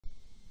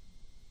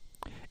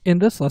In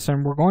this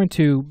lesson, we're going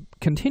to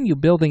continue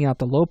building out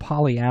the low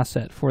poly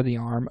asset for the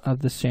arm of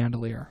the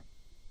chandelier.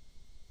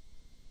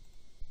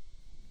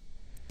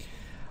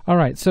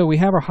 Alright, so we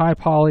have our high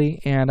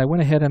poly, and I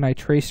went ahead and I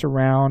traced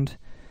around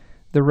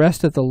the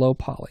rest of the low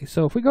poly.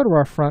 So if we go to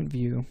our front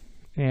view,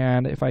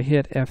 and if I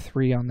hit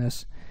F3 on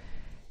this,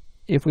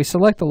 if we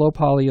select the low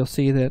poly, you'll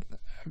see that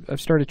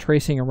I've started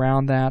tracing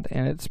around that,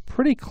 and it's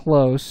pretty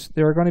close.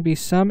 There are going to be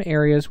some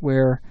areas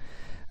where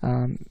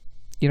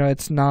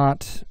it's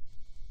not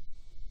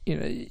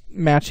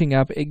matching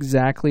up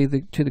exactly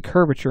to the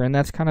curvature, and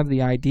that's kind of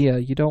the idea.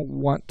 You don't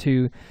want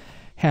to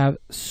have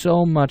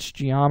so much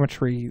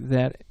geometry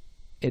that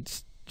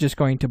it's just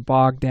going to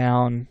bog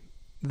down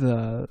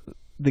the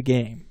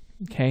game.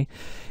 Okay,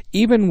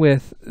 even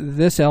with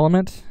this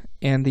element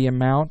and the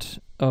amount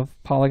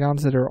of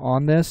polygons that are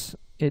on this,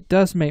 it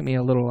does make me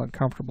a little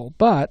uncomfortable,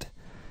 but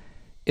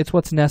it's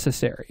what's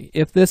necessary.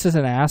 If this is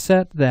an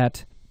asset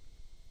that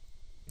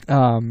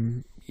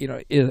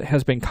it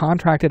has been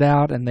contracted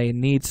out and they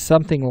need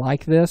something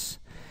like this,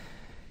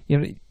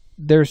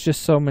 there's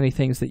just so many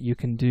things that you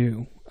can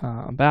do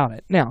about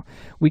it. Now,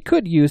 we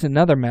could use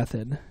another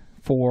method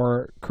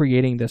for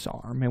creating this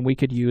arm, and we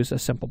could use a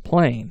simple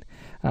plane,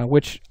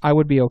 which I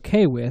would be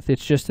okay with.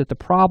 It's just that the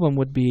problem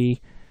would be,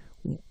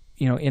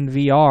 in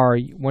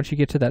VR, once you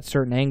get to that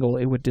certain angle,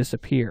 it would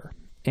disappear.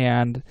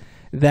 And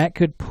that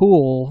could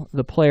pull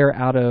the player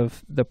out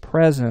of the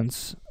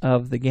presence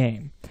of the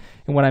game.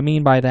 And what I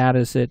mean by that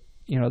is that,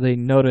 they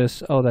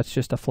notice, oh, that's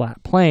just a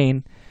flat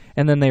plane,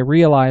 and then they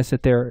realize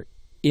that they're,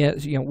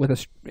 with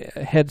a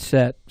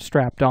headset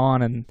strapped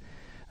on, and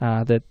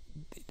that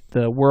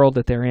the world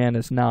that they're in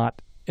is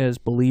not as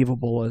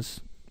believable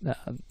as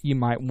you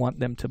might want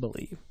them to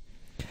believe.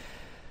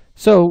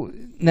 So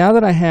now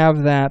that I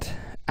have that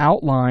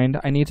outlined,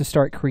 I need to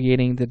start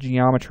creating the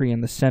geometry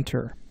in the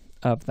center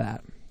of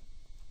that.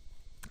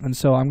 And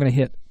so I'm going to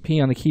hit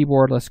P on the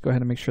keyboard. Let's go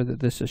ahead and make sure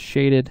that this is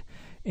shaded,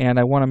 and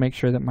I want to make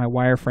sure that my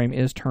wireframe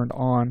is turned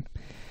on.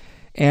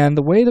 And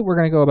the way that we're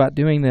going to go about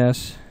doing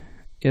this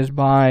is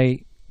by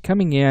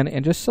coming in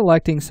and just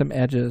selecting some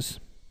edges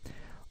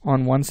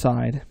on one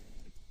side,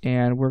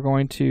 and we're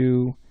going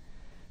to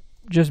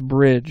just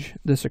bridge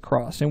this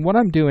across. And what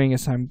I'm doing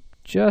is I'm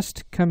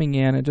just coming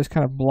in and just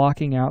kind of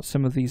blocking out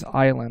some of these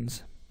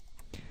islands.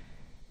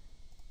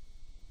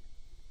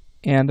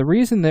 And the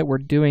reason that we're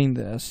doing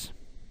this,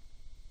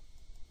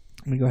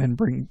 let me go ahead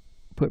and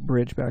put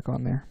bridge back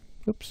on there.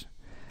 Oops,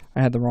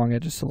 I had the wrong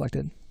edges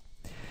selected.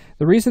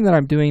 The reason that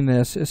I'm doing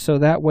this is so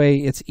that way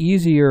it's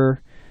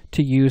easier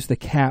to use the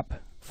cap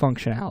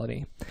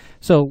functionality.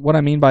 So what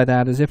I mean by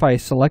that is if I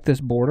select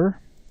this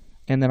border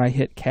and then I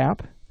hit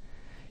cap,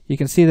 you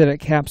can see that it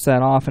caps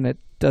that off and it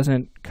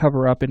doesn't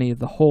cover up any of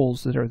the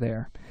holes that are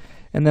there.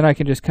 And then I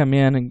can just come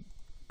in and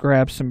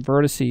grab some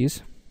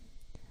vertices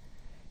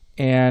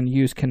and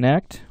use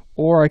connect,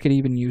 or I could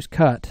even use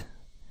cut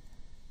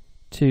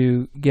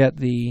to get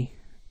the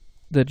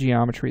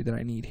geometry that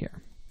I need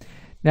here.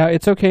 Now,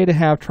 it's okay to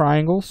have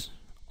triangles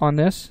on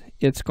this.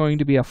 It's going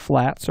to be a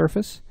flat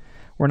surface.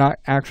 We're not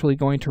actually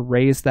going to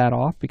raise that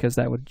off because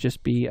that would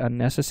just be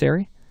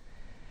unnecessary.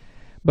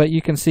 But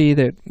you can see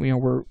that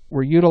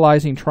we're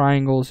utilizing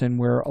triangles, and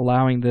we're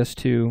allowing this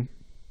to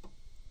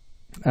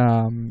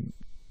have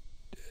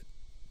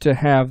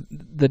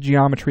the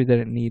geometry that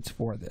it needs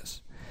for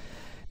this.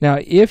 Now,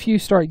 if you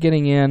start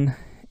getting in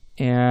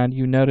and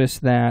you notice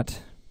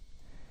that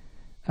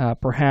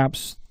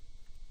perhaps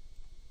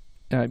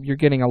you're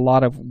getting a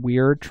lot of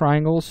weird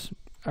triangles,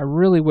 I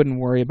really wouldn't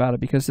worry about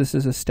it because this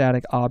is a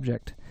static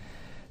object.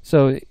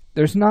 So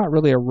there's not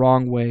really a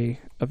wrong way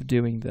of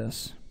doing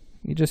this.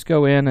 You just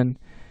go in and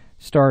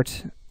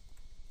start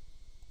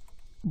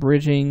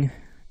bridging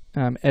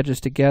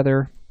edges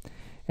together,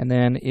 and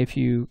then if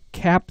you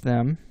cap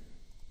them,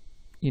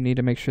 you need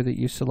to make sure that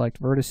you select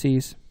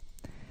vertices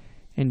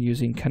and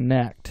using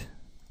connect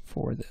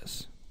for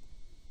this.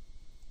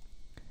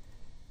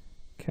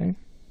 Okay.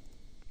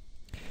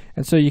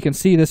 And so you can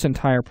see this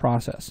entire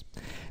process.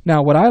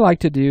 Now, what I like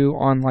to do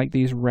on like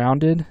these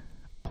rounded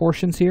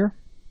portions here,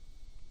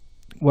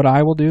 what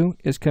I will do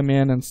is come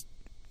in and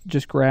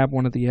just grab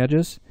one of the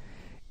edges,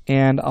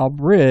 and I'll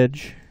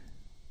bridge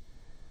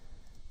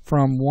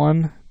from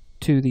one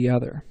to the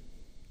other.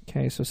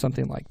 Okay, so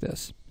something like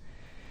this.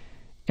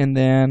 And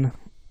then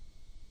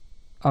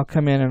I'll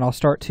come in and I'll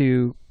start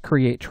to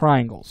create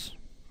triangles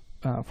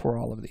for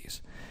all of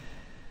these.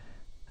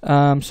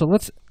 So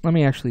let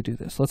me actually do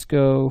this. Let's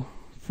go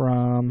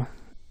from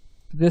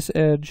this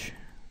edge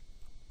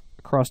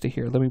across to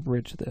here. Let me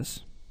bridge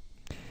this.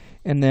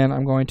 And then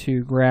I'm going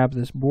to grab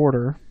this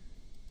border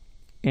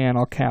and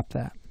I'll cap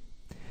that.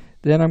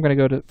 Then I'm going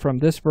to go from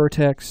this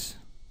vertex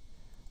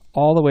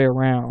all the way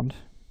around,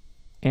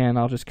 and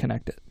I'll just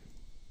connect it.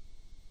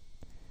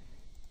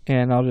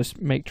 And I'll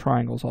just make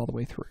triangles all the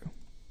way through.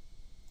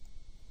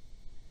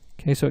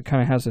 Okay, so it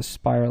kind of has a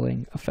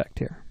spiraling effect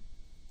here.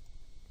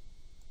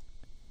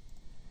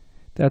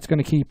 That's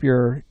going to keep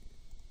your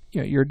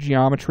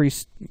geometry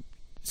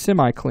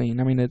semi-clean.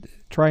 I mean,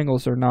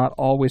 triangles are not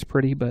always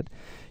pretty, but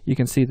you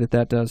can see that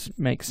that does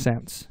make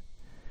sense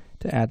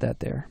to add that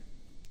there.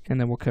 And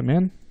then we'll come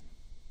in,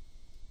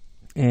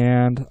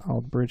 and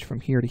I'll bridge from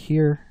here to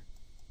here.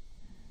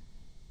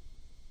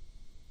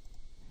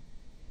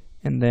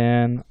 And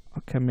then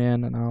I'll come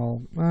in and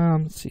I'll,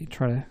 let's see,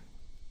 try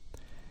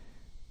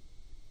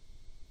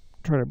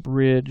to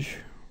bridge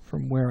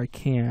from where I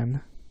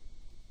can.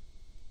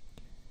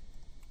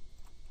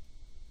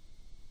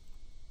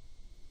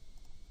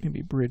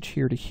 Maybe bridge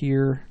here to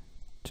here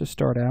to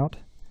start out.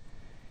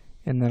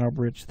 And then I'll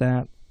bridge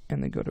that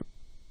and then go to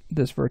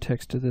this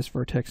vertex to this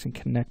vertex and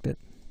connect it.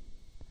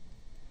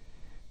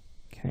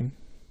 Okay.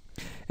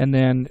 And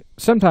then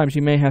sometimes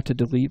you may have to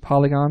delete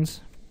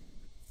polygons,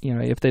 you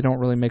know, if they don't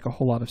really make a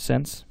whole lot of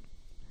sense.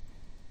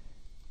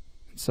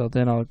 So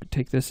then I'll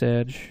take this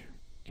edge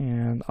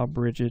and I'll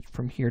bridge it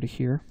from here to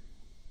here.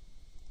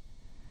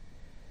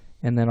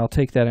 And then I'll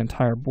take that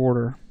entire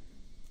border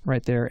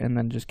right there and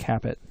then just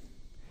cap it.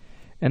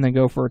 And then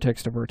go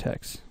vertex to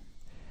vertex.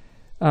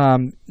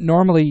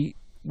 Normally,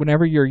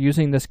 whenever you're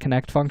using this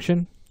connect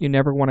function, you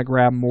never want to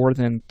grab more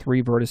than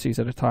 3 vertices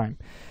at a time.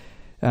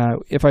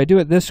 If I do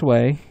it this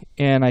way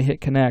and I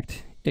hit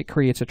connect, it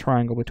creates a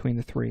triangle between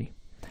the 3.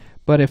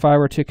 But if I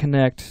were to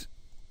connect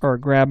or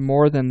grab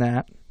more than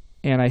that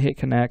and I hit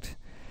connect,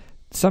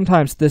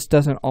 sometimes this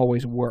doesn't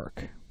always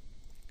work.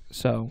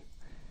 So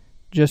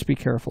just be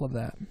careful of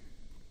that.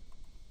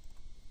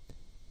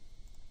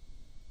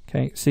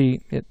 Okay,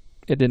 see, it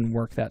didn't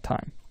work that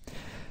time.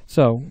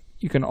 So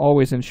you can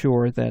always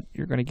ensure that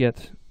you're going to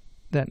get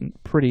that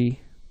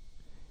pretty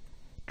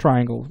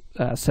triangle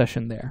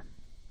session there.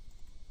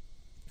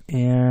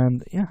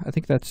 And yeah, I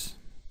think that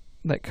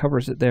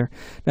covers it there.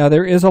 Now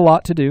there is a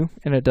lot to do,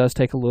 and it does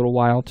take a little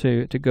while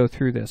to go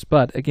through this.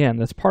 But again,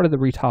 that's part of the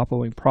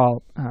retopoling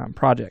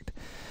project.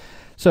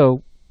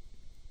 So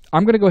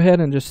I'm going to go ahead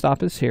and just stop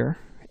this here.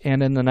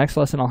 And in the next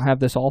lesson, I'll have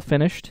this all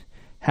finished,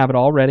 have it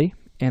all ready.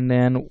 And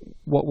then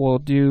what we'll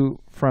do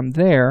from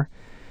there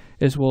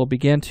is we'll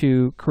begin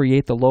to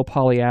create the low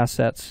poly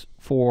assets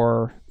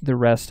for the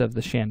rest of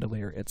the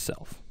chandelier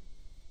itself.